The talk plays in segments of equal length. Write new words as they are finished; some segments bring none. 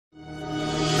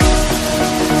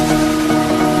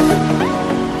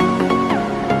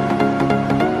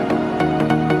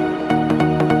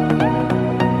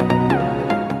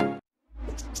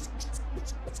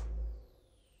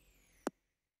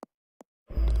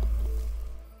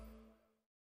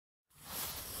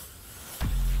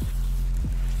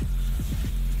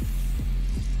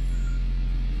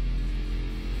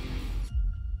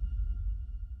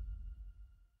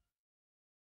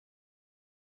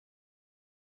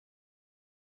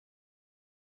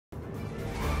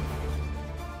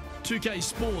2K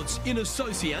Sports, in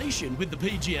association with the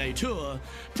PGA Tour,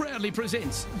 proudly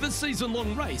presents the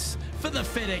season-long race for the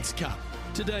FedEx Cup.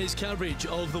 Today's coverage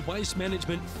of the Waste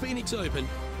Management Phoenix Open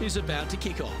is about to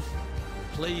kick off.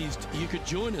 Pleased you could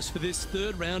join us for this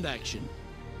third round action.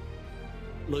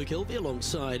 Luke Hilvey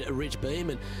alongside Rich Beam,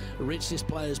 and Rich, this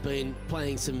player's been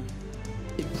playing some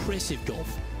impressive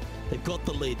golf. They've got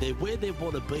the lead, they're where they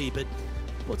want to be, but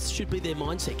what should be their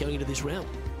mindset going into this round?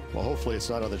 Well, hopefully it's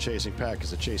not on the chasing pack,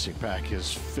 because the chasing pack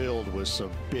is filled with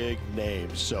some big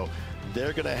names. So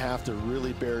they're going to have to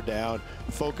really bear down,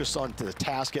 focus on the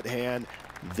task at hand.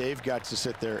 They've got to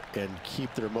sit there and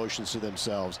keep their emotions to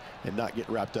themselves and not get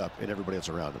wrapped up in everybody else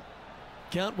around them.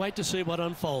 Can't wait to see what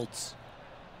unfolds.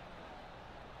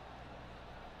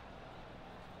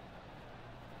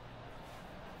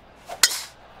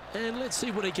 And let's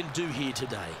see what he can do here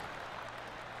today.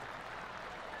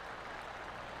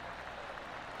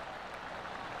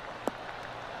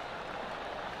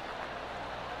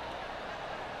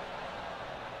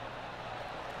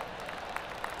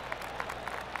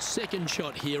 Second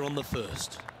shot here on the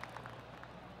first.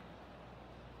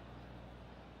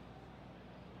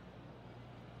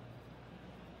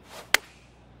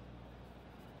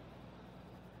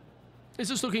 This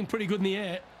is looking pretty good in the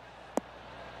air.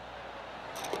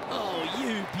 Oh,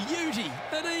 you beauty,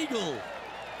 an eagle.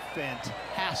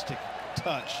 Fantastic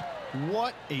touch.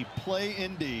 What a play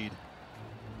indeed.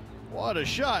 What a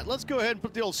shot. Let's go ahead and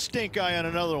put the old stink eye on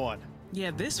another one.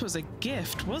 Yeah, this was a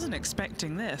gift. Wasn't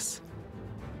expecting this.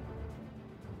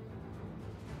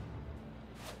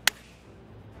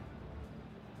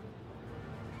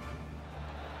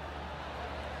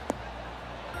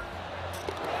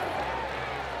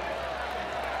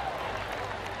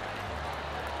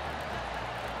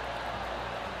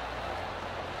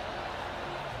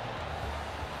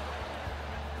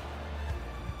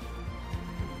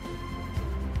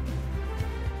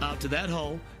 After that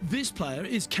hole, this player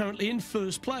is currently in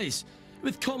first place,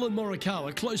 with Colin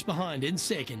Morikawa close behind in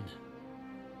second.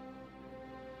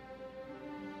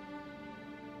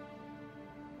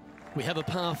 We have a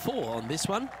par 4 on this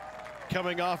one.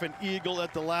 Coming off an eagle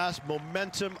at the last,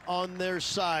 momentum on their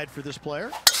side for this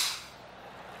player.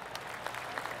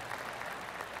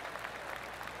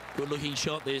 Good looking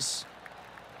shot this.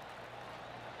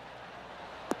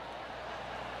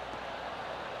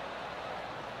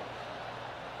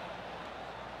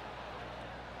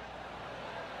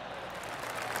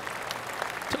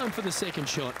 Time for the second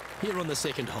shot here on the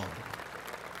second hole.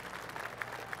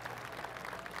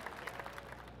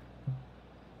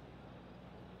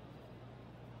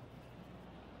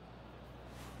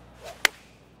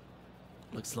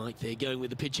 Looks like they're going with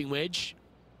the pitching wedge.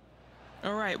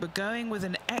 All right, we're going with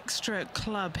an extra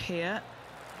club here.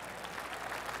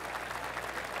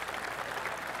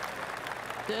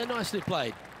 Yeah, nicely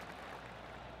played.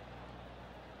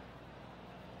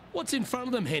 What's in front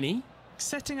of them, Henny?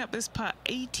 Setting up this putt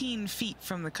 18 feet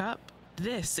from the cup.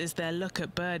 This is their look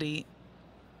at birdie.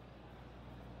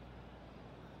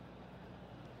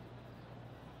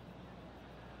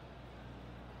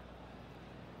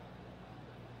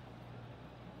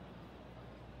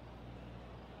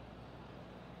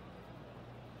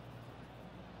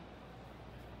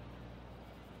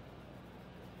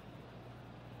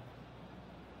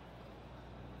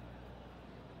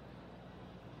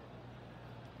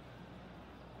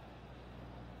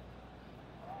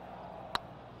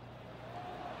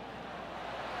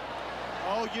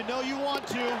 Oh, you know you want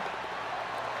to.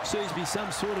 Seems to be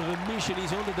some sort of a mission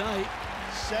he's on today.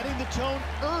 Setting the tone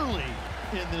early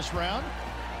in this round.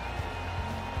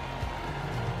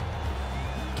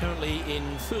 Currently in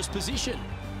first position.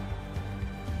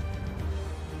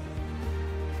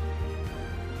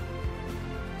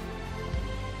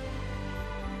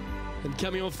 And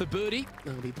coming off the birdie,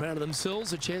 they'll be proud of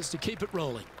themselves, a chance to keep it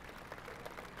rolling.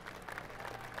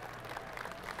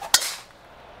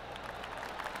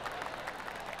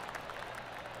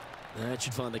 That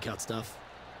should find the cut stuff.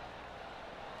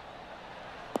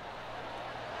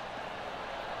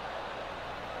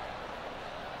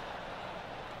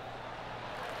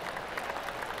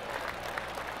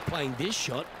 Playing this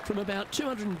shot from about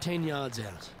 210 yards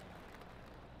out.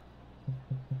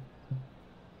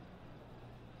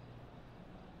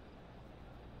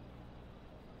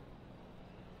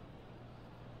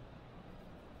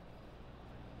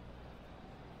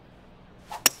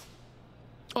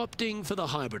 Opting for the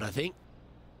hybrid, I think.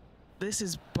 This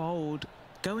is bold.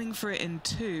 Going for it in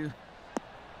 2.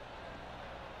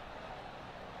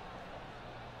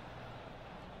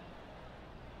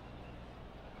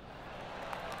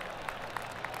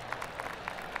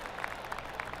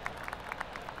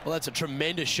 Well, that's a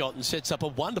tremendous shot and sets up a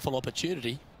wonderful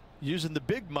opportunity. Using the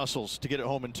big muscles to get it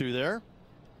home in 2 there.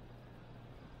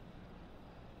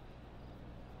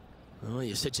 Oh,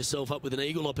 you set yourself up with an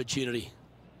eagle opportunity.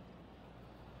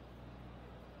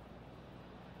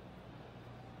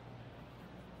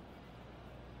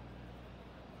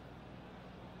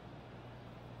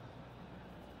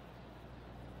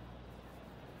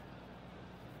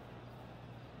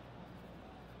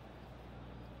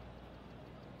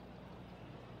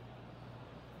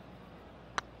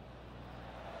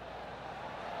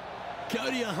 Go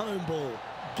to your home ball.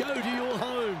 Go to your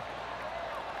home.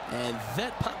 And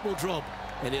that putt will drop,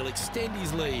 and he'll extend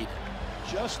his lead.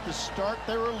 Just the start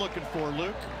they were looking for,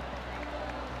 Luke.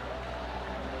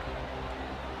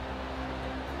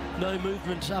 No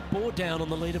movement up or down on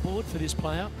the leaderboard for this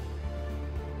player.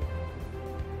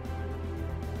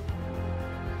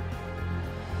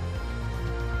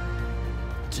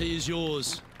 Tee is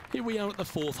yours. Here we are at the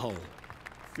 4th hole.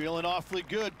 Feeling awfully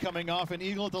good coming off an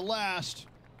eagle at the last.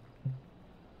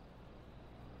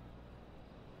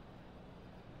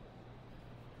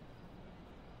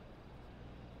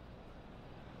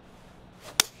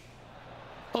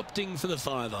 Opting for the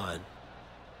 5-iron.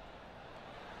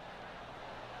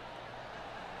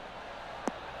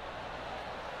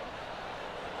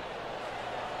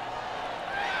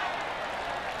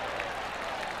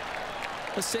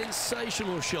 A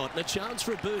sensational shot and a chance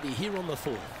for a birdie here on the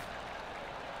 4th.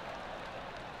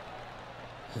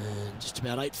 And just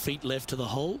about 8 feet left to the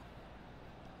hole.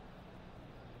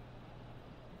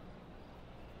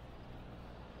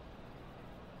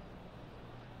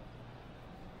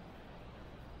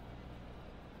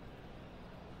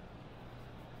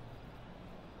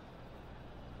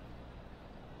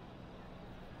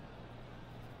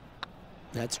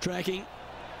 That's tracking.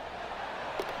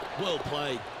 Well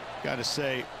played. Got to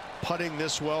say, putting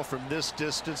this well from this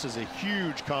distance is a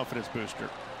huge confidence booster.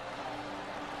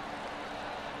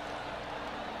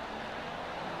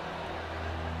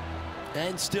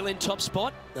 And still in top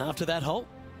spot after that hole.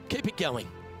 Keep it going.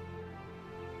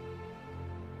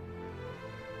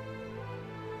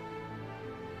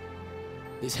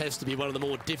 This has to be one of the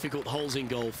more difficult holes in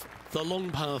golf. The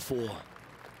long par 4.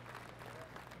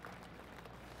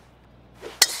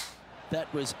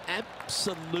 That was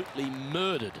absolutely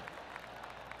murdered.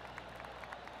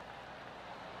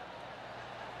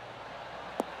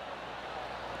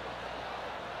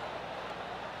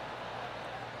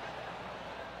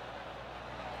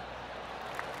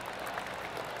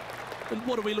 And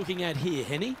what are we looking at here,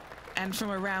 Henny? And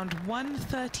from around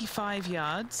 135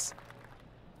 yards,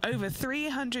 over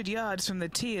 300 yards from the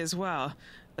tee as well.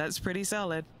 That's pretty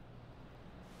solid.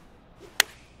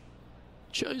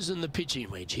 Chosen the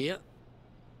pitching wedge here.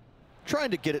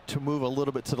 Trying to get it to move a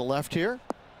little bit to the left here.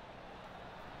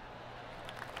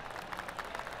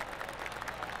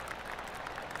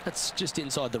 That's just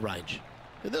inside the range.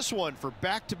 And this one for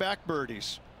back-to-back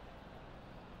birdies.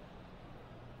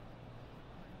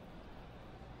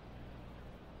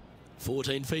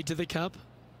 $14 feet to the cup.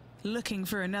 Looking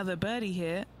for another birdie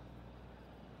here.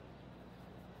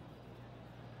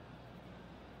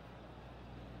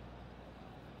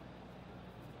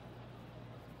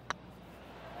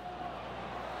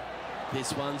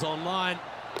 This one's online.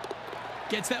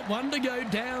 Gets that one to go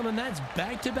down, and that's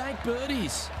back-to-back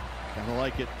birdies. Kind of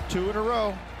like it. 2 in a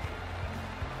row.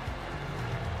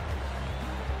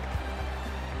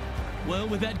 Well,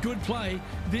 with that good play,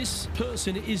 this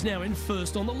person is now in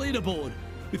first on the leaderboard,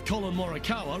 with Colin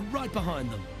Morikawa right behind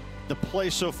them. The play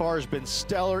so far has been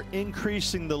stellar,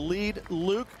 increasing the lead,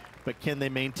 Luke, but can they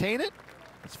maintain it?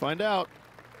 Let's find out.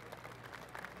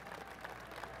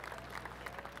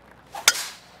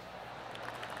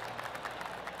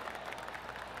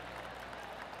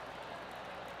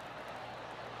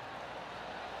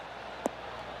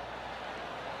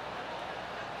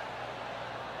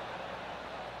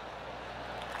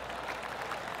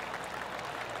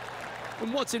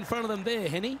 And what's in front of them there,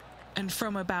 Henny? And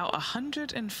from about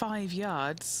 105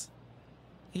 yards,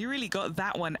 he really got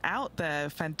that one out there.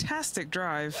 Fantastic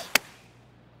drive.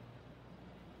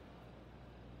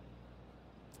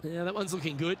 Yeah, that one's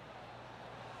looking good.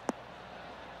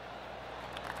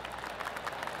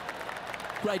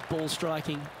 Great ball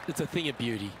striking. It's a thing of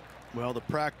beauty. Well, the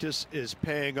practice is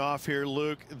paying off here,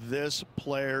 Luke. This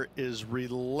player is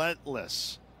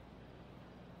relentless.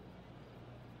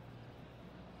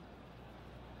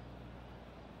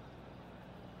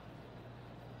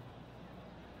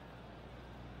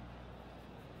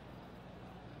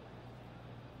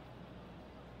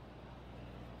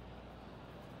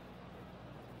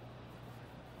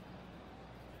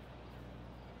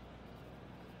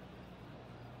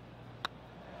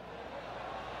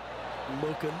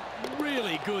 Looking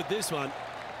really good, this one.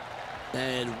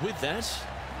 And with that,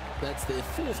 that's their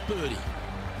 4th birdie.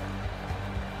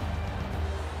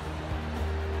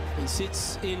 He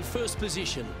sits in first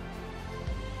position.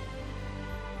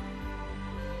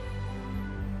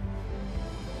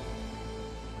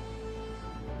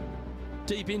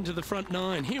 Deep into the front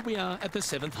 9. Here we are at the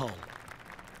 7th hole.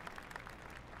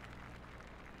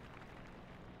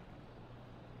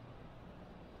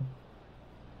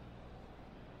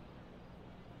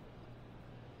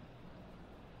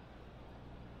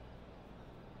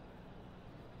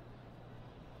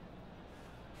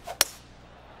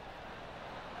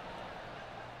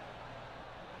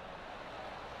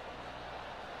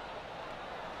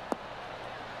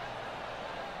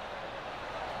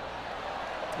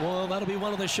 Well, that'll be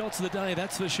one of the shots of the day,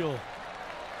 that's for sure.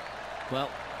 Well,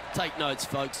 take notes,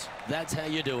 folks. That's how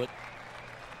you do it.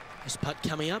 This putt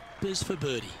coming up is for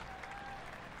birdie.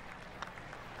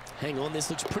 Hang on, this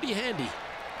looks pretty handy.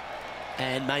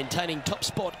 And maintaining top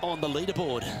spot on the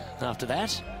leaderboard after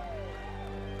that.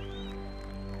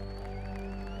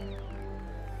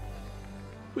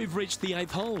 We've reached the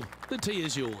 8th hole. The tee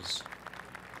is yours.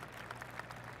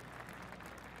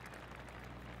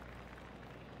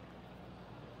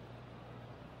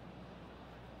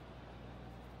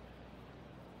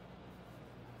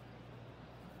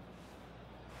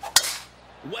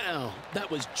 Wow, that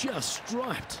was just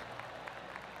striped.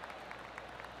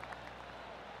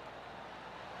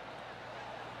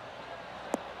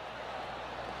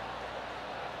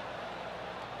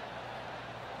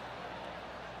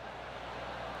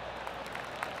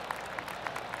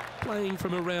 Playing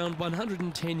from around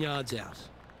 110 yards out.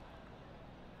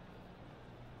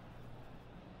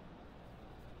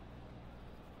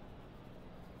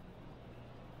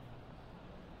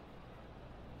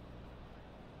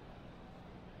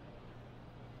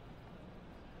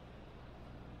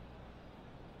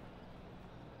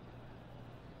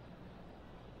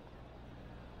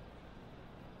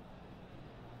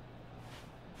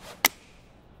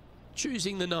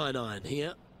 Choosing the 9-iron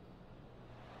here.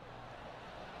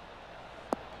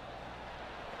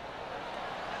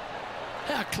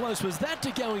 How close was that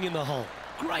to going in the hole?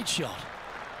 Great shot.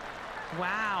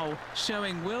 Wow,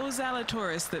 showing Will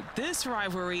Zalatoris that this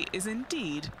rivalry is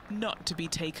indeed not to be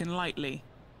taken lightly.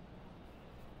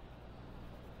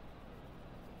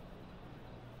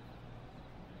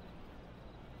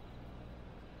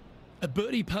 A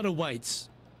birdie putt awaits.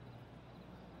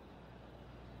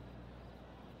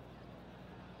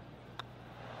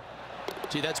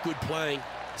 Gee, that's good playing.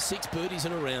 6 birdies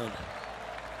in a round.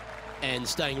 And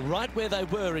staying right where they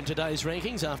were in today's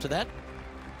rankings after that.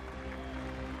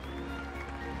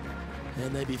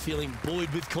 And they'd be feeling buoyed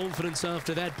with confidence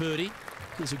after that birdie.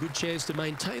 There's a good chance to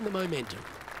maintain the momentum.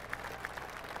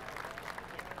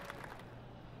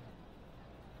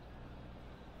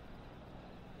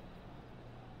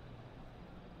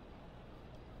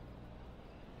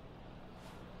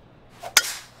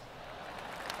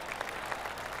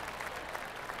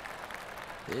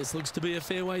 This looks to be a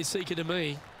fairway seeker to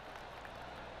me.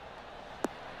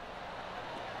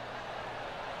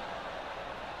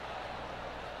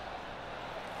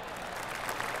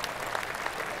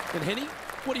 And Henny,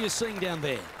 what are you seeing down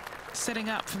there? Setting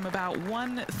up from about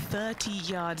 130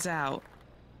 yards out.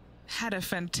 Had a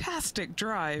fantastic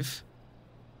drive.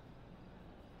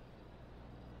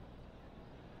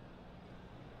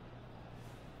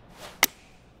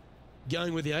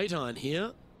 Going with the 8-iron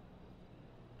here.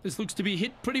 This looks to be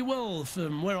hit pretty well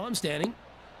from where I'm standing.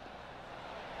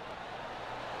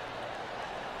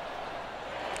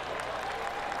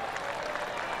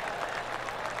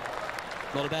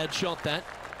 Not a bad shot, that.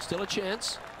 Still a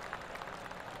chance.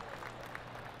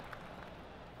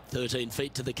 13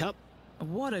 feet to the cup.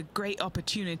 What a great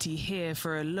opportunity here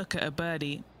for a look at a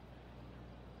birdie.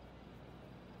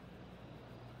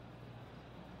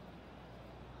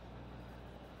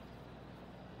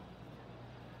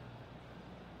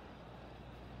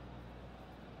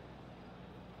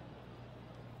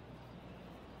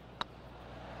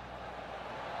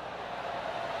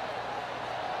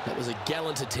 That was a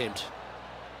gallant attempt.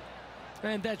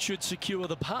 And that should secure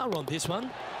the par on this one.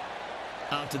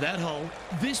 After that hole,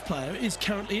 this player is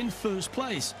currently in first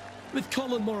place, with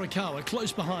Colin Morikawa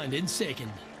close behind in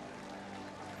second.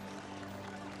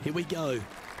 Here we go,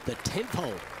 the 10th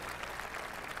hole.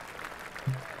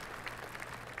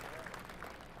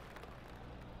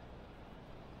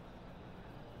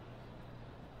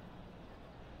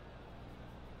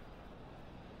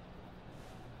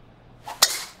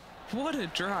 What a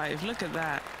drive, look at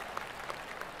that.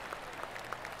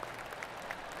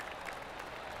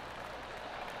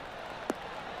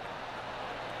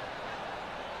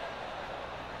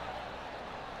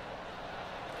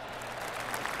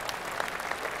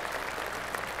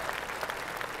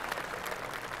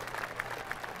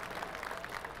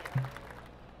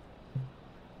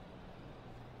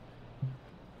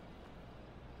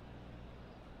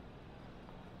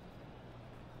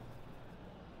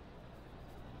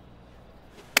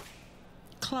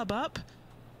 club up.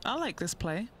 I like this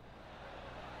play.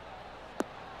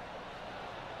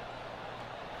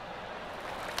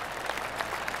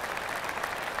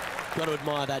 Got to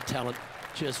admire that talent.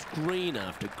 Just green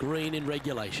after green in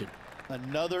regulation.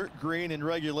 Another green in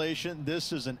regulation.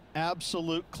 This is an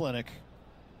absolute clinic.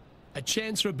 A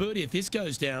chance for a birdie if this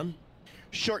goes down.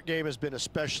 Short game has been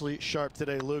especially sharp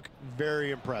today, Luke.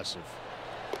 Very impressive.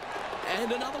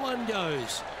 And another one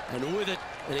goes. And with it,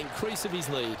 an increase of his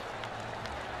lead.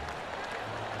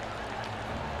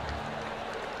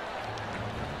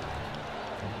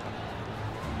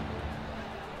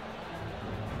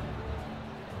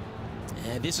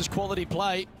 And this is quality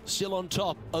play, still on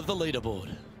top of the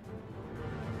leaderboard.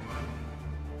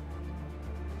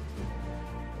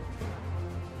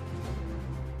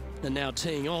 And now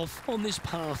teeing off on this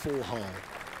par 4 hole.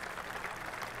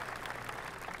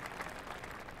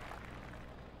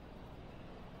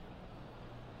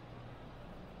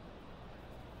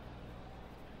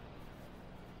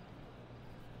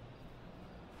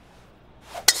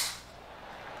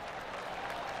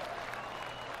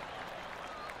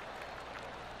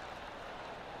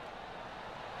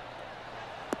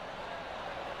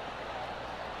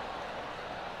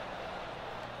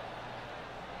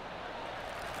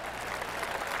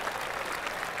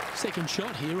 Second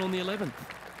shot here on the 11th.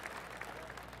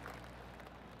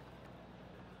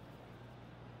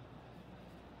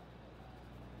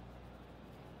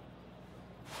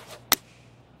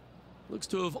 Looks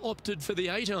to have opted for the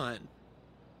 8-iron.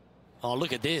 Oh,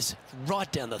 look at this. Right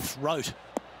down the throat.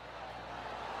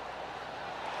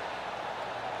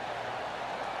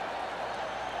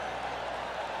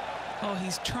 Oh,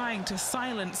 he's trying to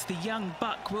silence the young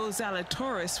buck, Will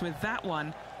Zalatoris, with that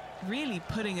one. Really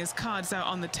putting his cards out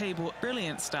on the table.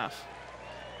 Brilliant stuff.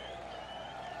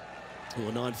 Oh,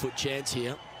 a 9-foot chance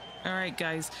here. All right,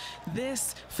 guys.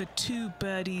 This for 2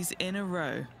 birdies in a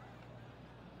row.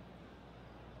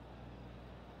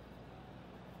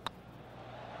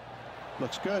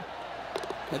 Looks good.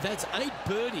 And that's 8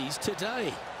 birdies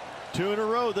today. 2 in a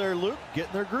row there, Luke.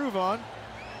 Getting their groove on.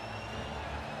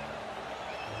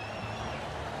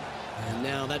 And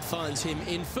now that finds him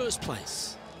in first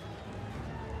place.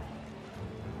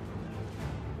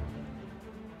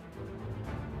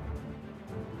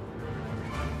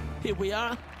 Here we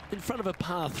are in front of a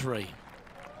par 3.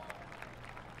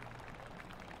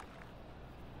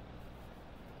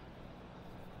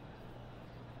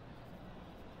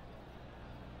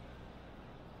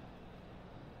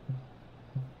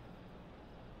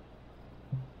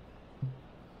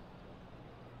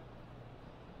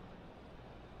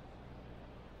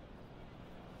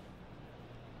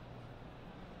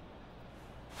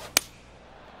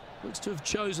 Looks to have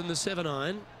chosen the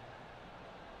 7-iron.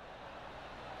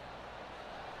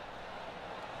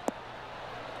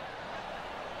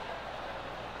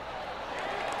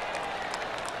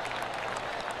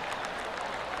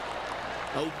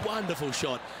 A wonderful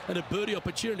shot and a birdie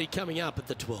opportunity coming up at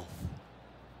the 12th.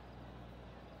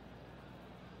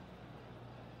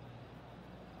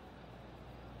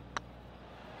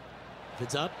 If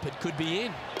it's up, it could be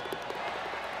in.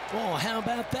 Oh, how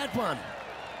about that one?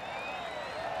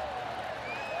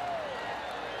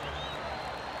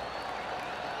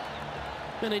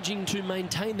 Managing to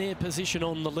maintain their position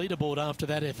on the leaderboard after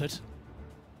that effort.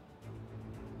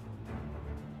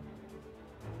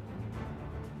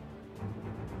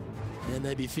 And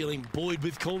they'd be feeling buoyed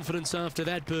with confidence after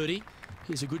that birdie.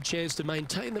 Here's a good chance to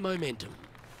maintain the momentum.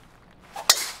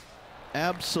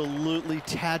 Absolutely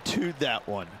tattooed that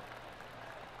one.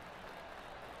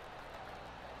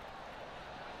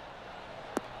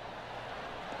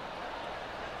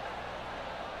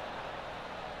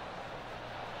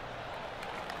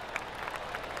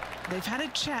 They've had a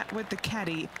chat with the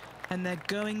caddy and they're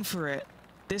going for it.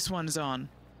 This one's on.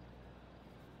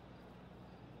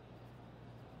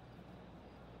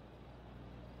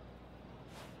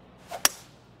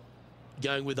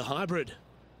 Going with the hybrid.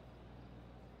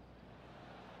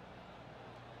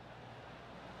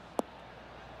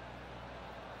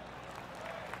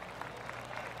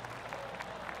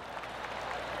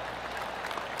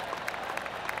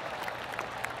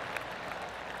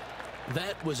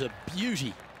 That was a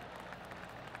beauty.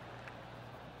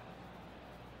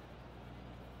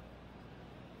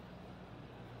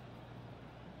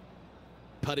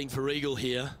 Putting for eagle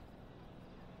here.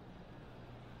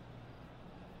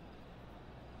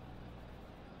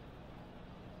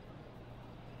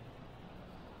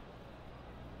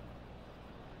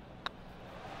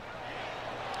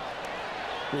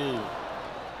 Ooh.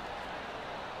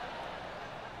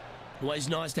 Always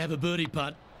nice to have a birdie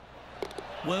putt.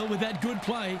 Well, with that good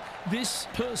play, this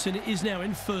person is now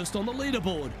in first on the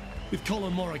leaderboard. with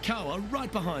Colin Morikawa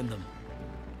right behind them.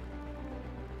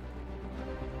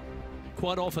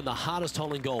 Quite often the hardest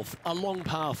hole in golf, a long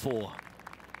par 4.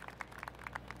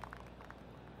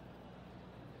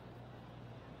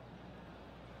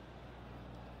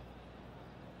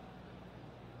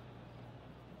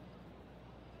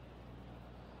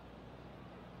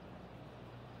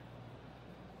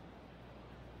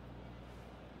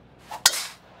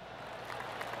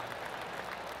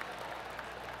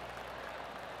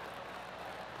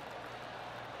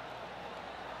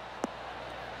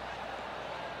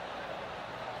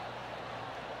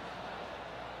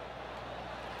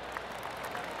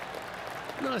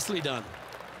 Nicely done.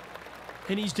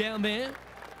 And he's down there.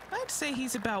 I'd say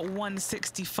he's about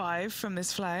 165 from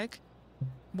this flag.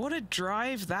 What a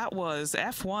drive that was.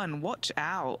 F1, watch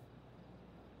out.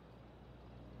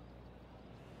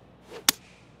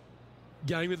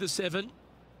 Going with the 7.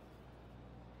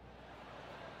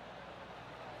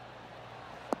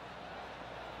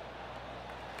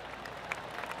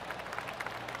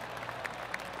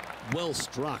 Well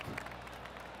struck.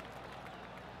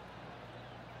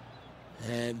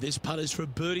 And this putt is for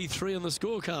birdie 3 on the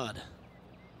scorecard.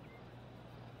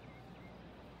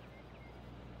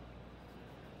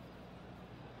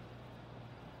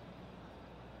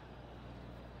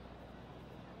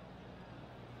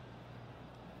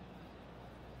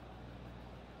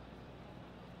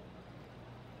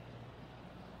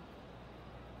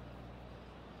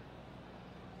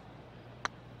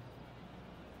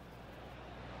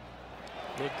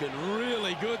 Looking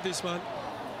really good, this one.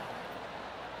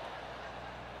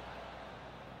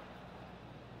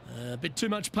 A bit too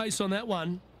much pace on that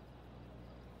one.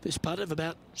 This putt of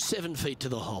about 7 feet to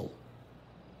the hole.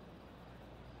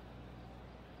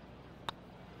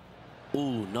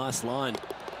 Ooh, nice line.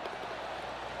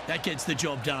 That gets the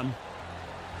job done.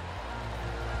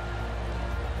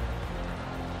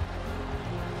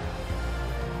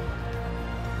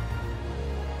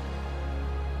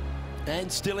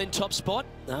 And still in top spot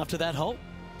after that hole.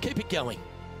 Keep it going.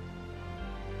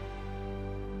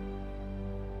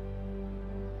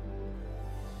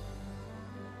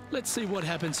 Let's see what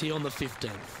happens here on the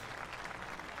 15th.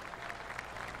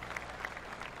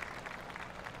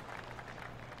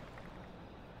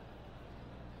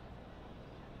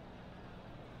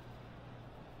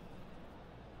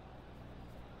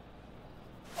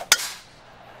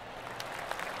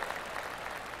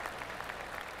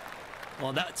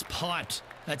 Oh, that's piped.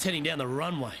 That's heading down the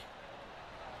runway.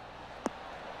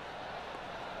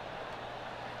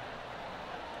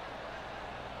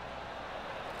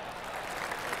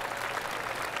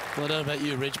 Well, I don't know about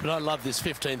you, Rich, but I love this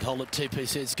 15th hole at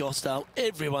TPC at Scottsdale.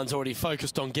 Everyone's already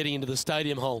focused on getting into the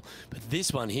stadium hole. But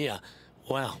this one here,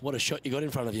 wow, what a shot you got in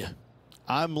front of you.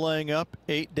 I'm laying up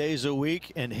 8 days a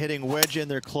week and hitting wedge in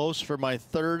there close for my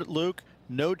 3rd, Luke.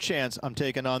 No chance I'm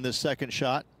taking on this 2nd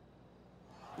shot.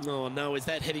 Oh, no, is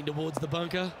that heading towards the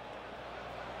bunker?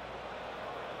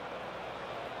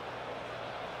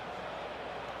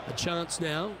 A chance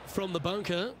now from the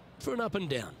bunker for an up and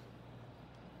down.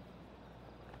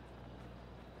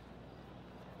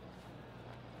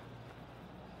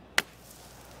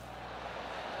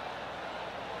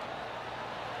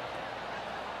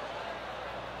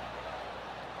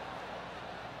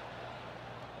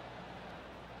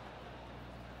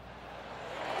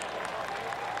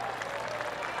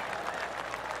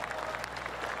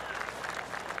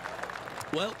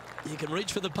 Well, you can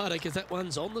reach for the putter because that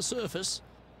one's on the surface.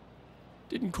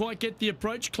 Didn't quite get the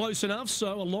approach close enough,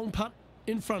 so a long putt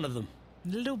in front of them.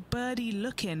 Little birdie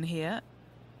look in here.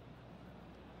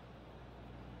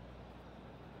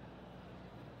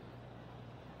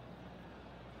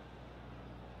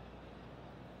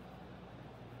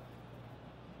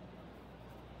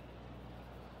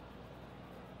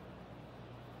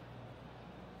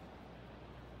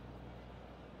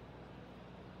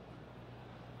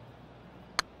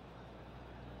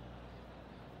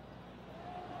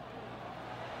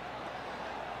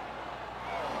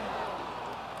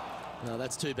 No,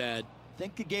 that's too bad. I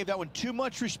think they gave that one too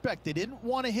much respect. They didn't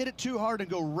want to hit it too hard and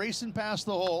go racing past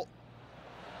the hole.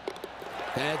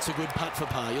 That's a good putt for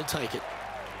par. You'll take it.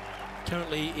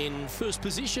 Currently in first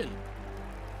position.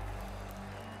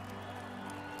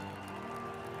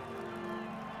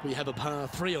 We have a par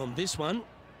 3 on this one.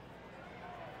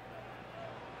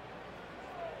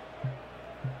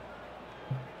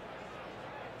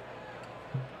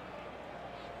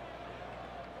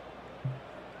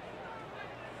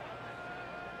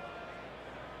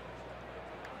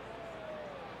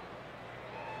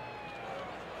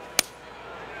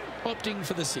 Opting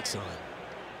for the 6 iron.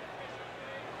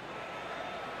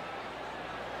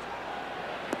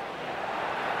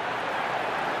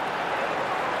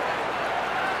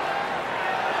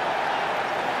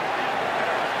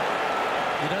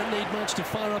 take much to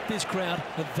fire up this crowd,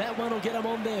 but that one will get them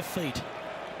on their feet.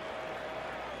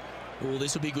 Oh,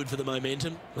 this will be good for the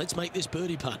momentum. Let's make this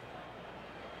birdie putt.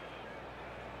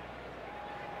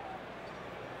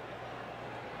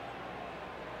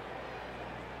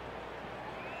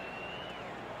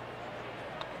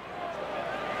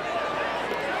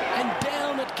 And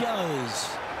down it goes.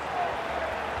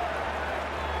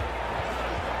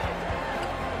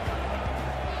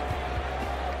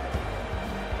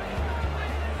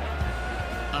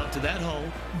 After that hole,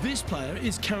 this player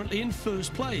is currently in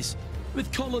first place,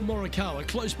 with Colin Morikawa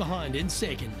close behind in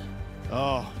second.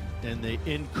 Oh, and they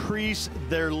increase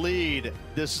their lead.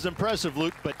 This is impressive,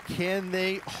 Luke, but can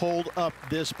they hold up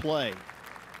this play?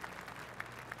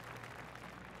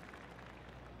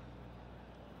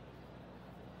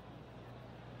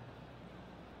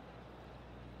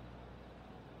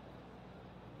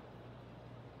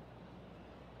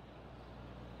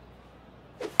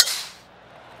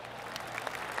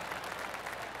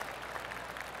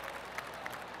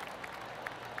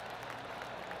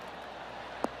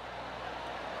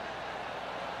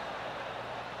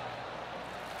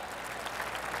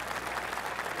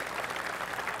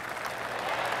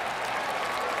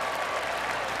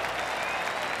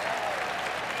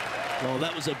 Well,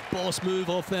 that was a boss move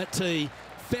off that tee.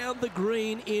 Found the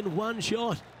green in one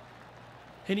shot.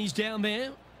 And he's down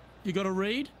there. You got a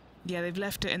read? Yeah, they've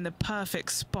left it in the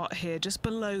perfect spot here, just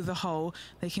below the hole.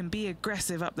 They can be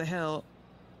aggressive up the hill.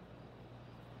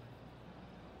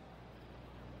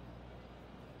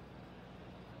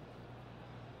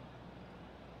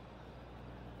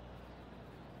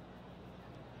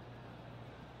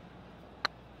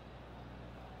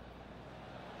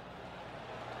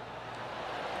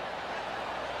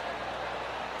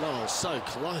 Oh, so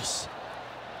close.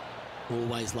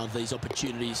 Always love these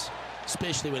opportunities,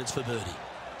 especially when it's for birdie.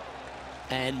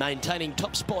 And maintaining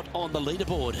top spot on the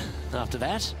leaderboard after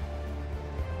that.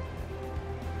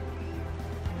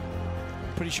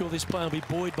 Pretty sure this player will be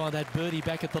buoyed by that birdie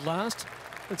back at the last.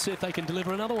 Let's see if they can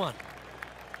deliver another one.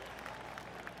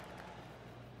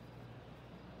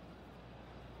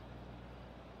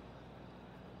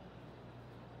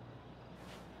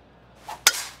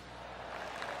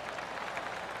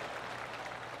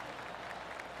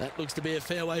 That looks to be a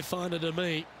fairway finder to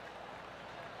me.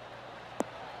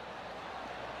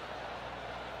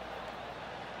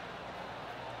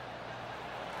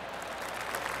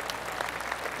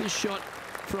 This shot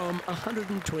from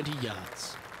 120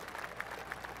 yards.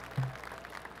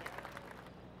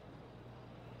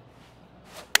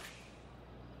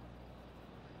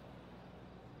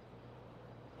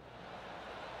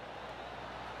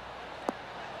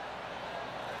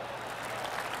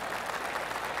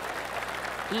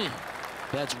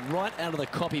 That's right out of the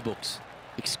copybooks.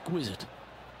 Exquisite.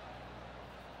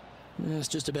 That's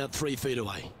just about 3 feet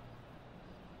away.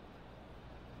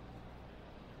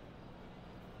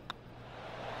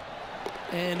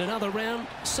 And another round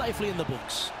safely in the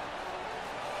books.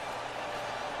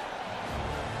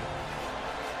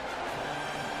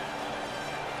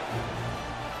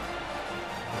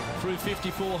 Through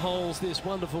 54 holes, this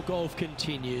wonderful golf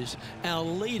continues. Our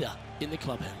leader in the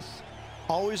clubhouse.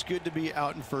 Always good to be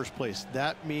out in first place.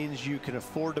 That means you can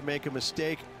afford to make a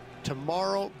mistake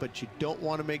tomorrow, but you don't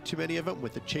want to make too many of them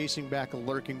with the chasing back and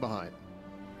lurking behind.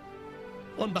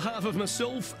 On behalf of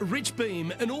myself, Rich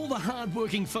Beam, and all the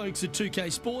hard-working folks at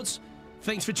 2K Sports,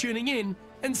 thanks for tuning in,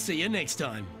 and see you next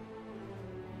time.